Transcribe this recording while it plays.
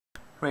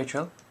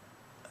Rachel,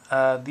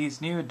 these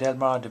new Del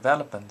Mar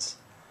developments,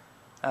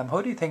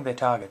 who do you think they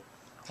target?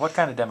 What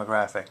kind of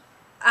demographic?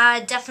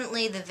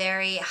 Definitely the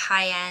very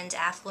high-end,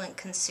 affluent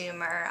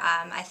consumer.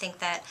 I think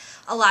that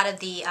a lot of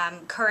the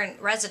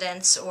current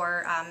residents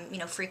or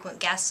frequent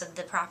guests of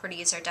the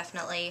properties are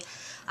definitely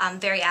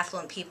very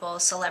affluent people,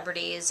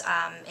 celebrities,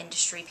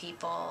 industry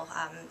people,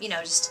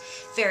 just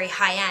very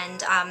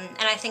high-end.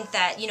 And I think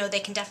that they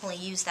can definitely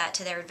use that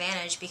to their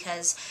advantage,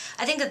 because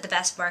I think that the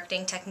best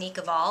marketing technique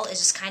of all is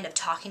just kind of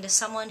talking to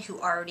someone who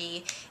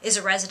already is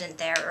a resident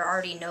there or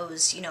already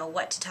knows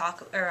what to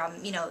talk or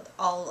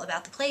all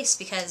about the place,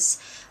 because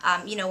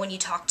when you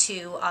talk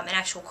to an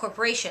actual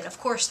corporation, of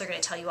course they're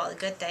going to tell you all the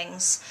good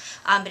things,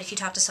 but if you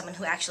talk to someone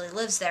who actually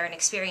lives there and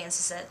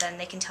experiences it, then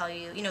they can tell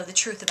you, the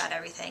truth about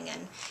everything,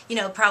 and,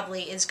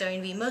 probably is going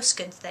to be most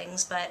good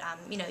things, but,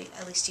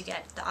 at least you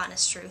get the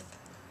honest truth.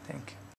 Thank you.